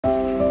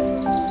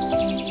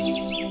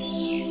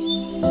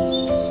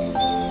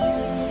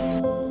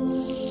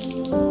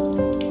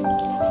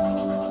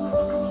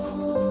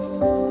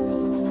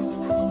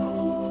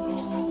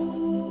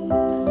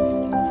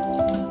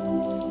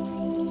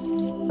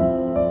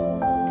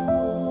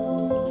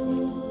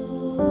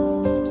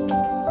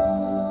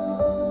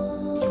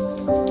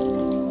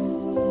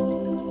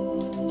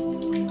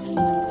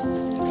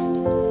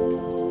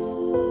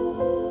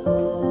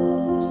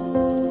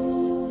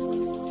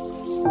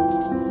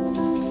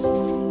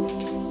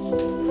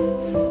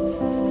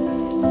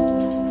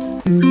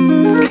Hi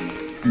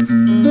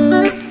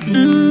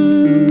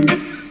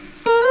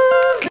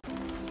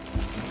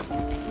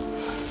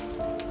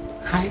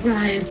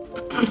guys.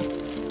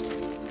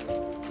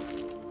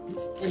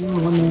 This early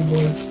morning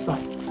voice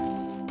sucks.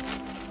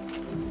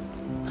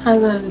 Hi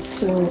guys,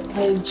 so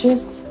I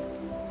just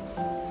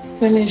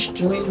finished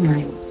doing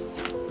my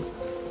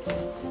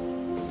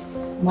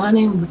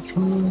morning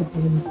routine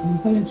and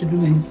I'm going to do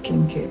my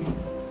skincare.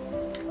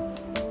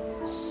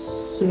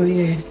 So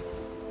yeah,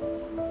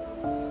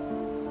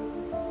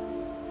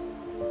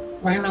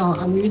 right now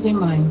I'm using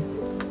my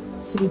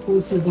simple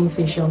soothing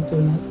facial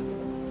toner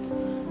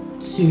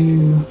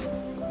to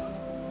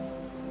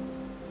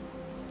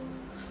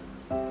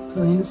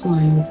cleanse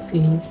my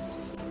face.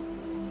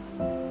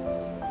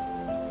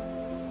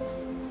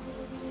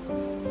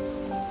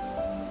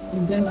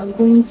 And then I'm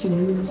going to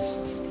use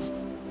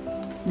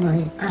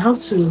I have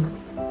to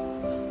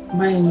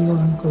buy a new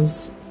one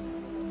because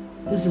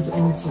this is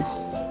empty.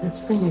 It's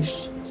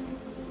finished.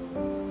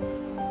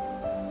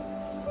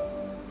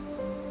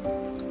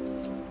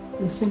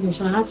 It's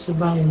finished. I have to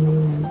buy a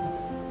new one.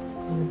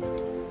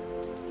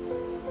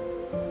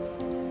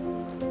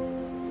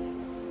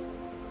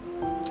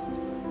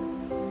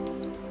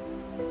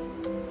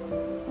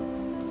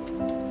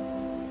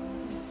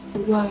 So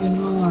buy a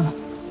new one.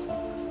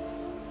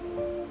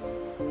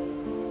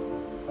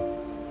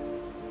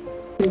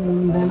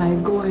 And then I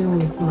go in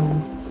with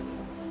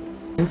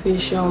my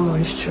facial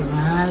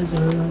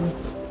moisturizer.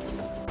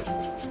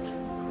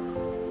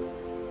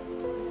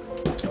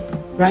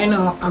 Right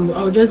now,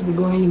 I'll just be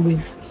going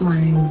with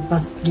my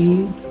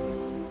Vaseline,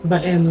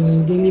 but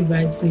Daily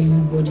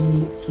Brightening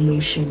Body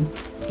Lotion,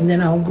 and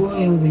then I'll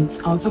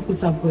top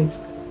it up with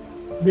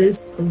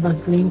this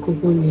Vaseline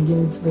Cocoa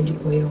Radiant Body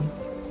Oil.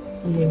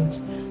 Yeah,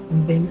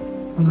 and then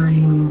my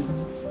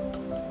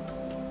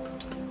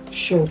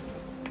soap.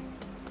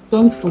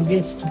 Don't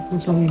forget to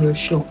put on your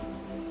soap.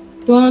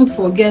 Don't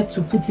forget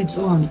to put it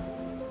on.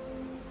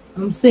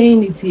 I'm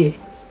saying it here.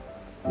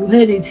 You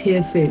heard it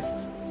here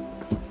first.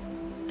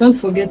 Don't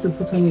forget to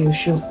put on your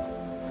soap.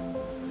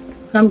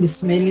 You can't be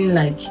smelling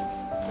like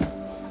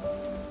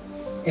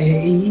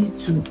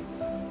to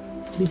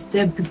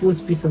disturb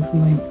people's peace of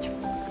mind.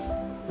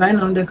 Right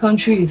now the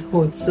country is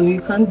hot, so you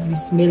can't be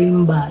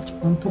smelling bad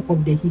on top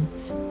of the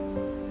heat.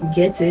 You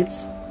get it?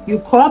 You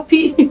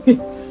copy?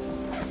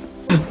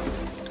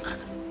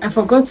 I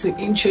forgot to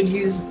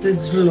introduce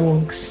this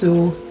vlog,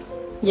 so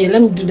yeah,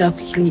 let me do that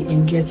quickly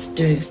and get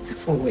dressed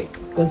for work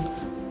because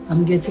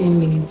I'm getting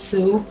late.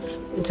 So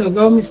it's your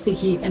girl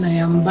Mistake, and I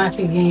am back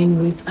again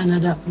with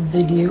another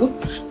video.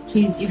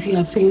 Please, if you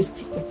are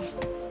faced,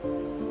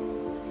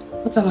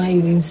 what am I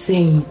even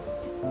saying?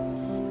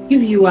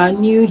 If you are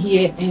new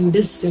here and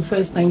this is your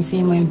first time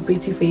seeing my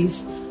pretty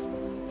face,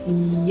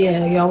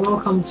 yeah, you are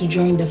welcome to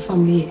join the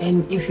family.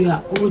 And if you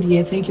are old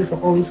here, thank you for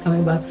always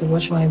coming back to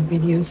watch my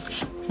videos.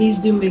 Please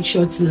do make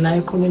sure to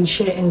like, comment,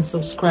 share and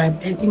subscribe.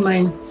 And in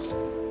my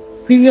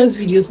previous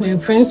videos, my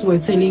friends were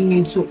telling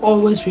me to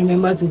always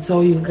remember to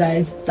tell you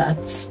guys that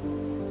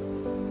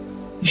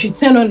you should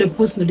turn on the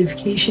post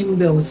notification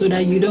bell so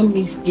that you don't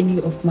miss any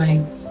of my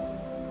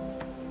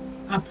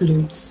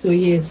uploads. So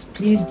yes,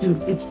 please do.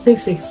 It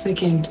takes a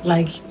second.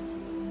 Like,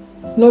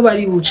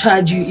 nobody will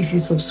charge you if you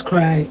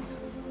subscribe.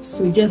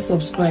 So just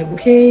subscribe,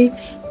 okay,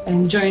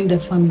 and join the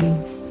family.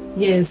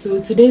 Yeah, so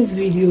today's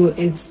video,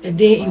 it's a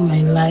day in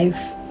my life.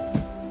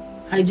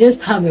 I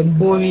just have a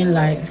boring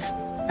life.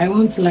 I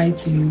won't lie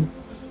to you.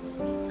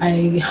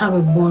 I have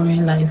a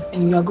boring life,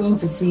 and you are going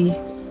to see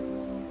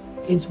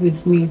it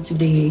with me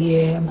today.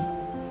 Yeah,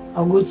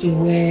 I'll go to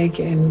work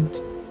and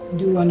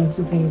do one or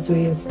two things. So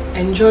yes,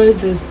 enjoy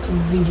this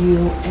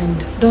video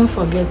and don't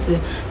forget to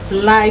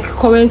like,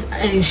 comment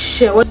and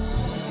share.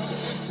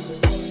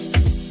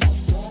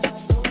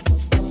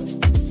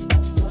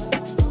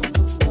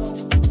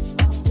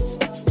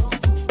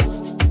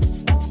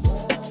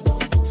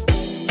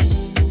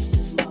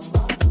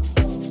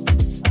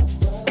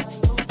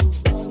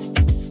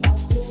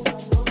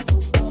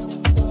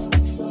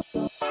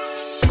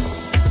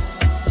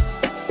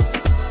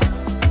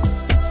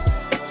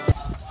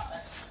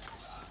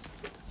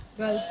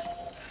 Guys,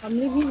 I'm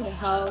leaving the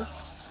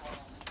house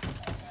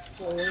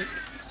for work.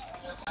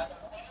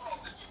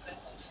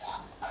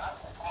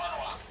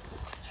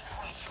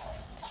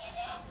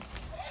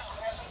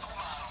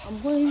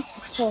 I'm going to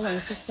call my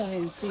sister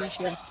and see if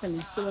she has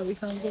finished so that we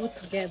can go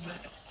together,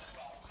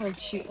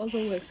 because she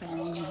also works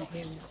around my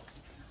area.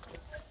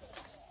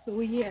 So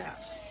yeah.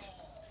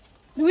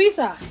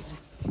 Louisa,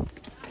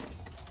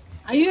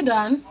 are you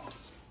done?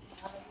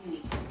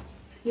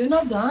 You're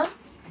not done?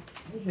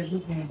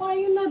 Why are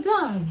you not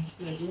done?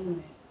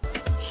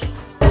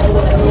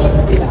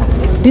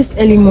 This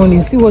early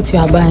morning, see what you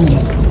are buying.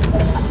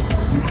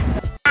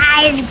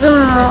 Guys,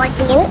 good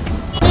morning.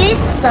 Please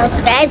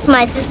subscribe to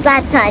my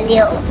sister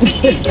channel.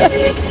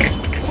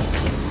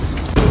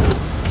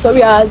 So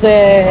we are at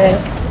the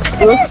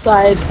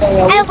roadside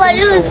and I want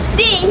to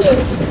see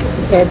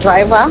a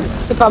driver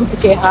to come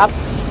pick it up,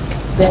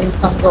 then we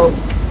can go.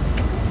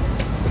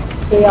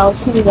 So yeah, I'll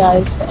see you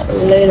guys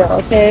later,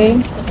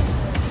 okay?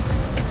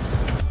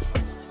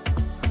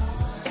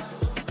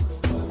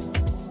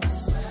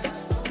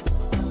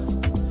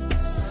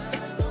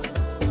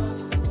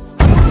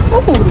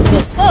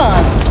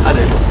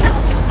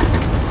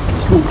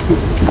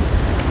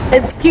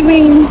 It's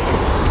giving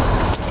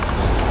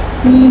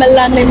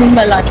melanin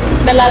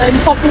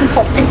popping.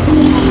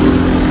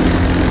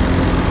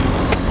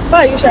 Why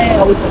are you sharing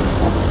your with?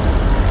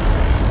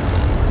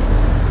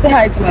 Say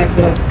hi to my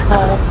vlog.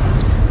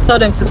 Tell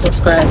them to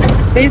subscribe.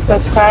 Please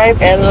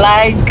subscribe and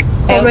like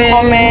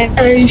comment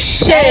and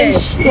share.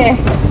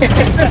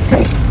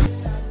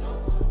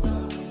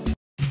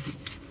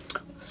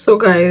 So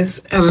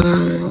guys,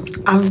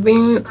 I've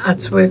been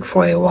at work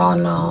for a while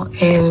now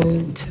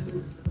and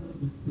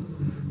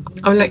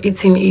I'm not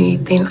eating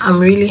anything. I'm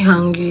really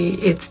hungry.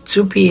 It's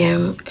 2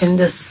 p.m. and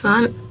the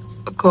sun,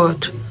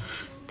 God,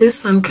 this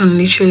sun can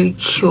literally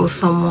kill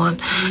someone.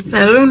 And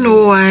I don't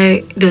know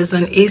why there's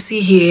an AC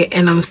here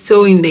and I'm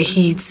still in the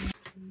heat.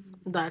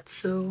 That's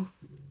so,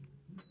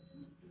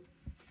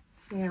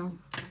 yeah.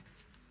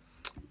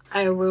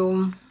 I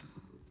will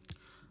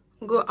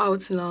go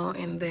out now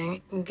and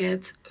then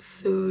get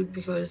food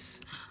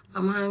because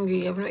I'm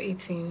hungry. I've not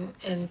eaten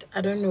and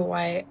I don't know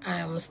why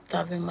I'm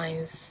starving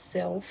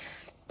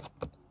myself,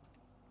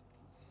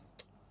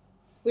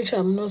 which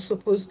I'm not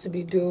supposed to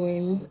be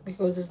doing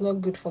because it's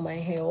not good for my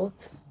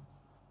health.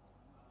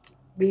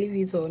 Believe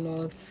it or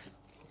not,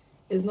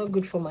 it's not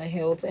good for my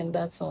health, and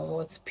that's on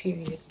what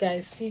period.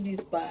 Guys, see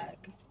this bag,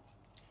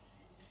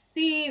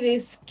 see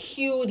this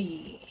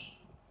cutie.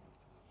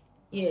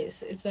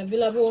 Yes, it's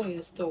available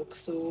in stock,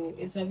 so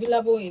it's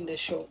available in the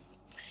shop.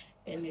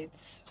 And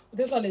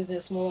this one is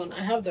the small one. I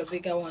have the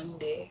bigger one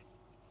there,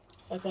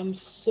 but I'm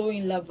so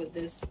in love with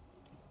this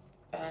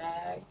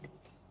bag.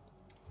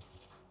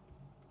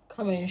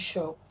 Come and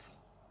shop.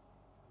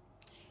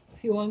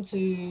 If you want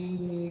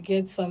to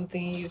get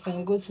something, you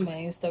can go to my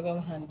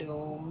Instagram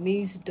handle,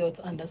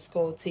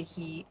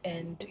 miss._takey,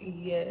 and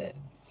yeah,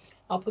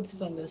 I'll put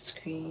it on the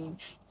screen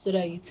so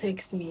that you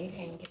text me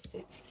and get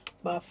it.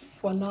 But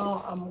for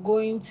now, I'm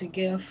going to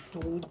get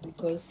food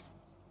because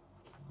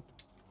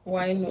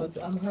why not?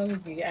 I'm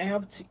hungry. I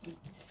have to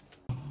eat.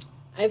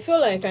 I feel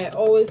like I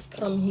always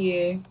come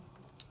here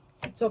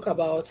to talk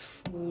about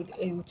food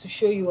and to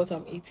show you what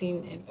I'm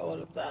eating and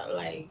all of that.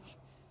 Like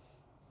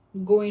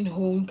going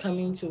home,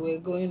 coming to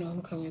work, going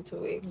home, coming to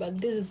work.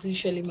 But this is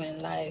literally my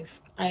life.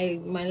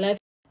 My life,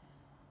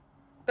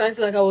 guys,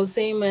 like I was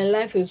saying, my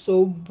life is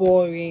so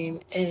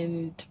boring.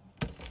 And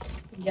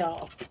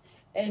yeah,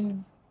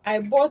 and I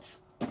bought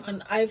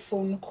an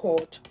iPhone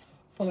cord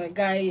from a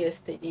guy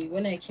yesterday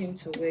when I came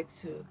to work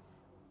to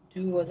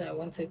do what I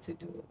wanted to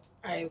do.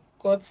 I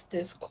got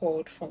this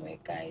cord from a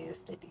guy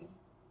yesterday.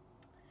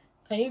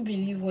 Can you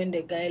believe when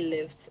the guy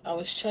left, I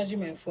was charging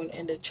my phone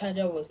and the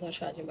charger was not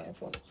charging my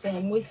phone. So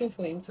I'm waiting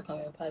for him to come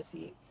and pass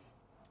here.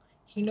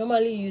 He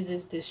normally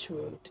uses this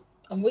road.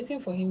 I'm waiting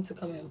for him to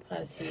come and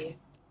pass here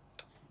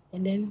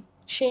and then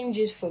change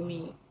it for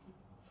me,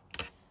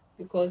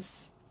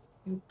 because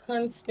you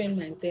can't spend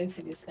my 10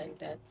 cedis like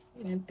that.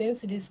 My 10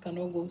 cedis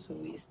cannot go to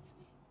waste.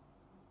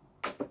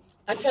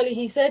 Actually,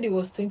 he said it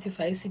was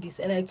 25 cedis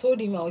and I told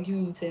him I'll give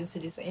him 10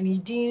 cedis and he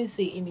didn't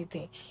say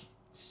anything.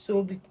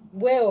 So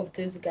beware of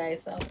these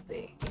guys out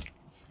there.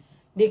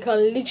 They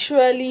can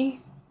literally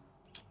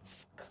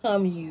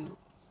scam you.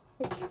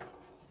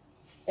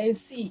 And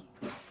see,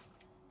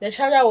 the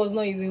charger was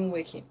not even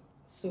working.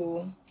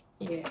 So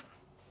yeah,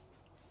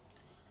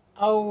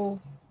 I'll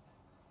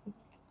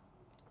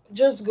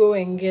just go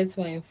and get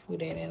my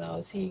food and then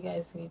I'll see you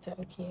guys later.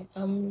 Okay,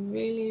 I'm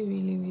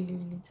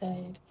really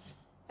tired.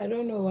 I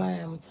don't know why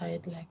I'm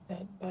tired like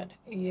that, but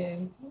yeah,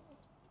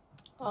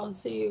 I'll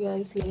see you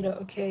guys later.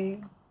 Okay,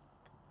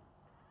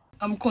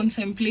 I'm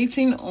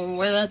contemplating on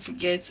whether to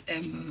get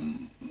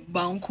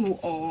banku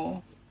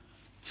or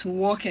to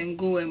walk and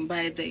go and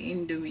buy the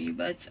indomie,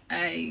 but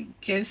I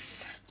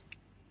guess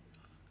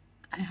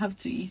I have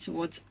to eat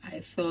what I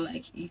feel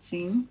like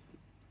eating.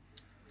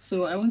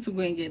 So I want to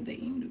go and get the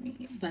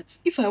indomie. But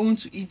if I want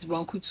to eat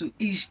banku too,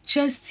 it's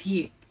just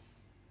here,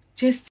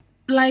 just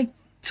like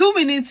 2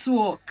 minutes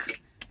walk.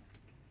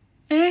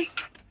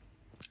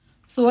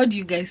 So what do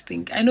you guys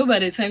think? I know by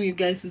the time you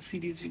guys will see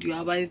this video,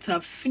 I might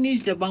have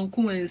finished the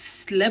banku and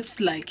slept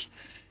like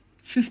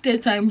 50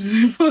 times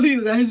before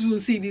you guys will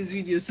see this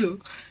video. So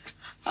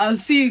I'll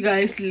see you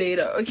guys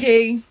later,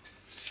 okay?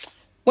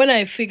 When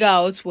I figure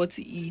out what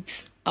to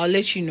eat, I'll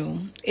let you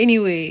know.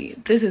 Anyway,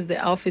 this is the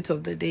outfit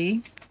of the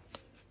day.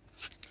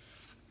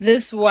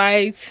 This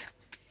white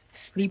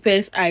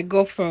slippers I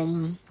got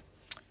from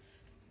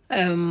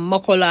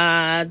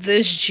Mokola.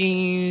 This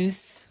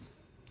jeans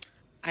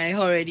I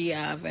already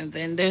have, and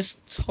then this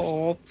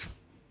top,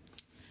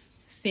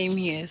 same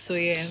here. So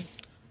yeah,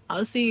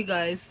 I'll see you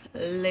guys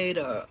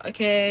later,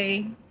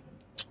 okay?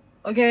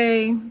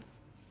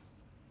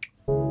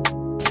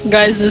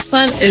 Guys, the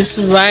sun is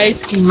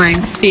right in my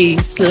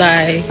face,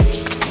 like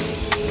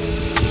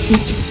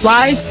it's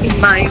right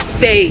in my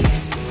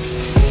face.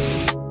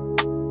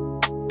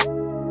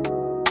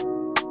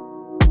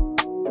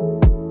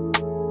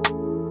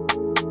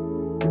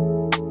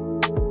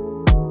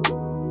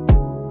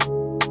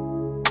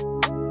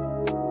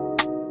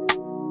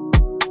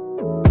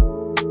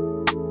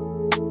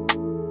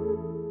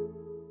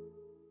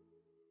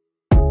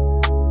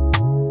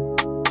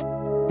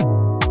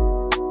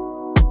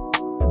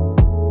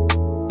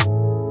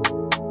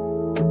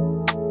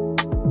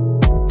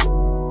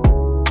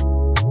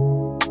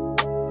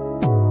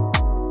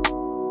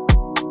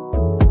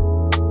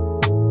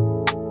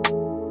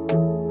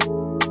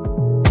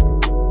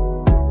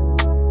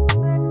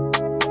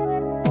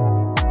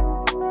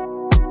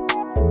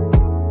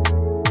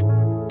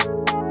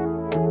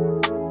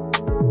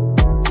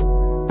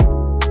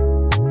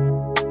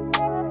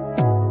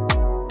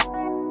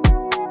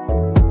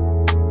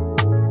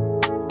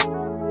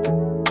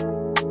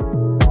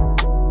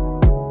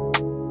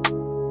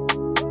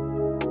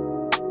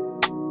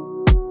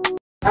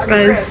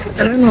 Guys,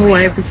 I don't know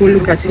why people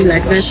look at you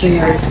like that when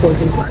you're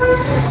recording, but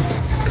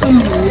come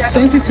on, it's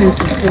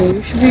 2024.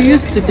 You should be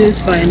used to this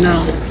by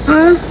now.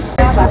 Huh?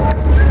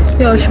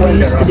 You should be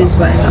used to this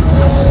by now.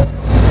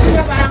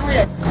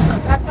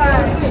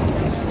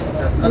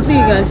 I'll see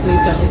you guys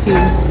later,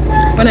 okay?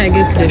 When I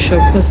get to the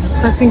shop, because it's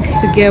starting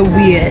to get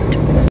weird.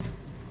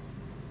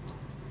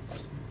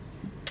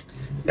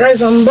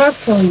 Guys, I'm back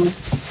from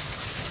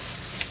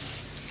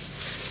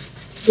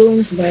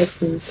going to buy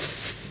food.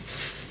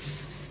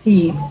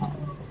 See,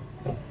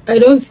 I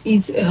don't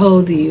eat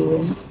healthy,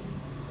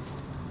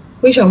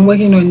 which I'm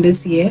working on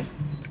this year.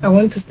 I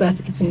want to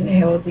start eating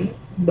healthy,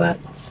 but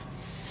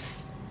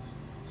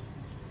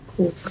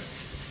cook.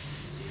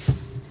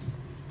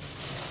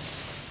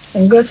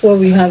 And guess what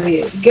we have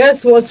here?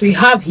 Guess what we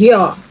have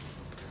here?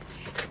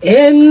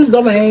 In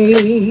the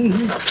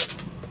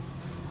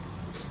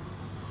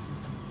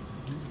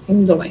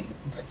main.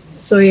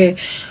 So yeah,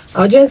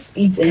 I'll just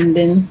eat and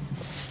then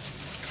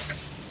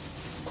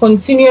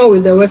continue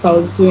with the work I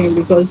was doing,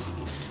 because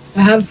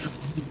I have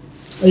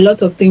a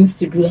lot of things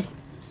to do.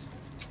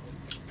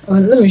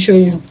 Let me show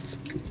you.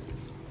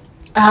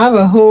 I have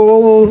a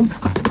whole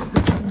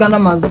Ghana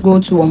must go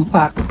to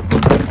unpack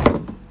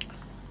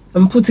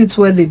and put it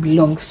where they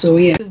belong. So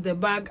yeah, this is the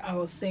bag I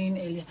was saying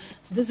earlier.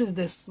 This is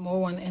the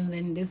small one, and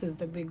then this is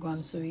the big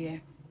one. So yeah,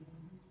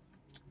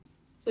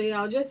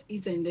 I'll just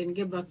eat and then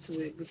get back to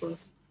it,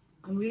 because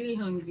I'm really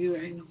hungry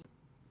right now.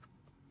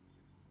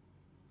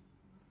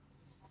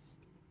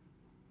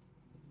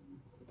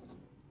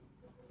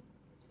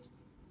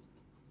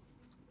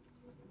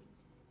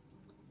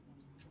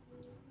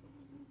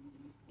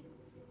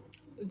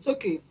 It's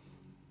okay.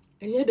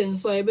 And yeah, then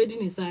so I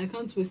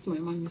can't waste my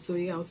money. So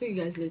yeah, I'll see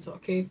you guys later,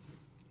 okay?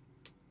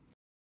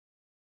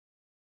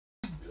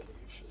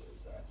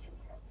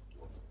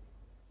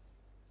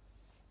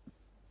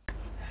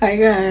 Hi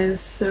guys,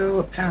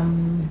 so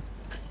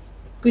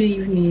good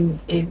evening.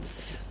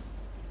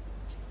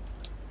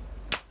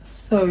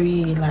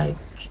 Like,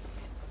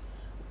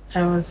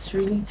 I was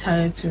really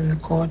tired to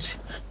record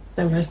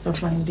the rest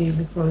of my day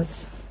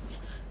because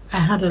I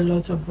had a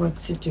lot of work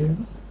to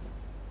do.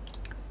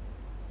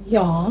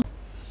 Yeah,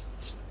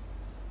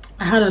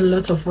 I had a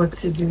lot of work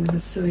to do,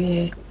 so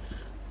yeah,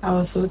 I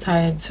was so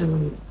tired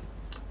to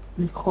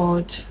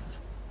record.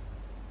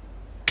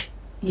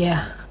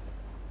 Yeah,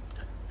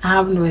 I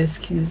have no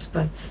excuse,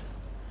 but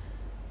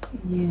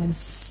yes,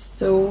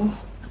 so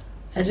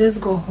I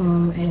just go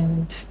home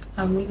and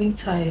I'm really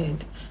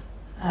tired.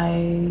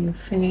 I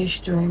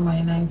finished doing my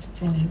 9 to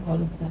 10 and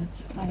all of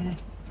that.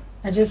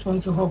 I just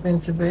want to hop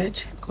into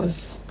bed,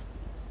 because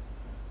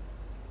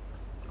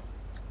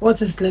what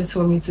is left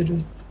for me to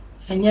do?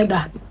 And yeah,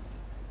 that.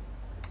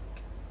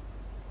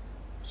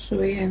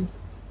 So yeah,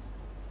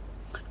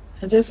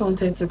 I just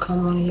wanted to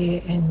come on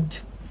here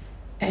and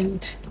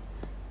end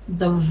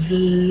the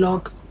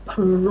vlog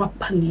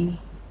properly.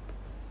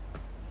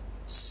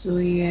 So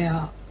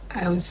yeah,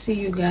 I will see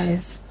you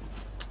guys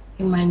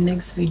in my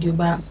next video.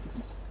 But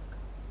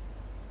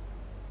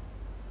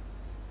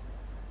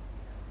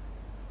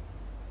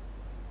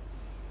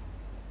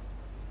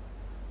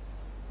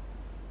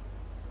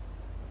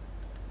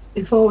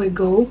before we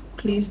go,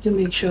 please do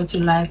make sure to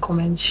like,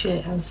 comment,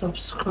 share, and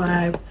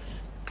subscribe.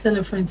 Tell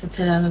a friend to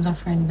tell another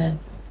friend that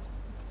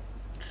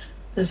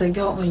there's a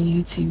girl on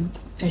YouTube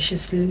and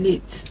she's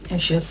lit and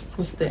she has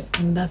posted,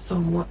 and that's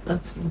on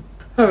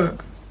her.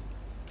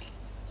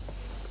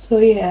 So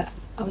yeah,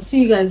 I'll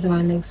see you guys in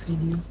my next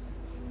video.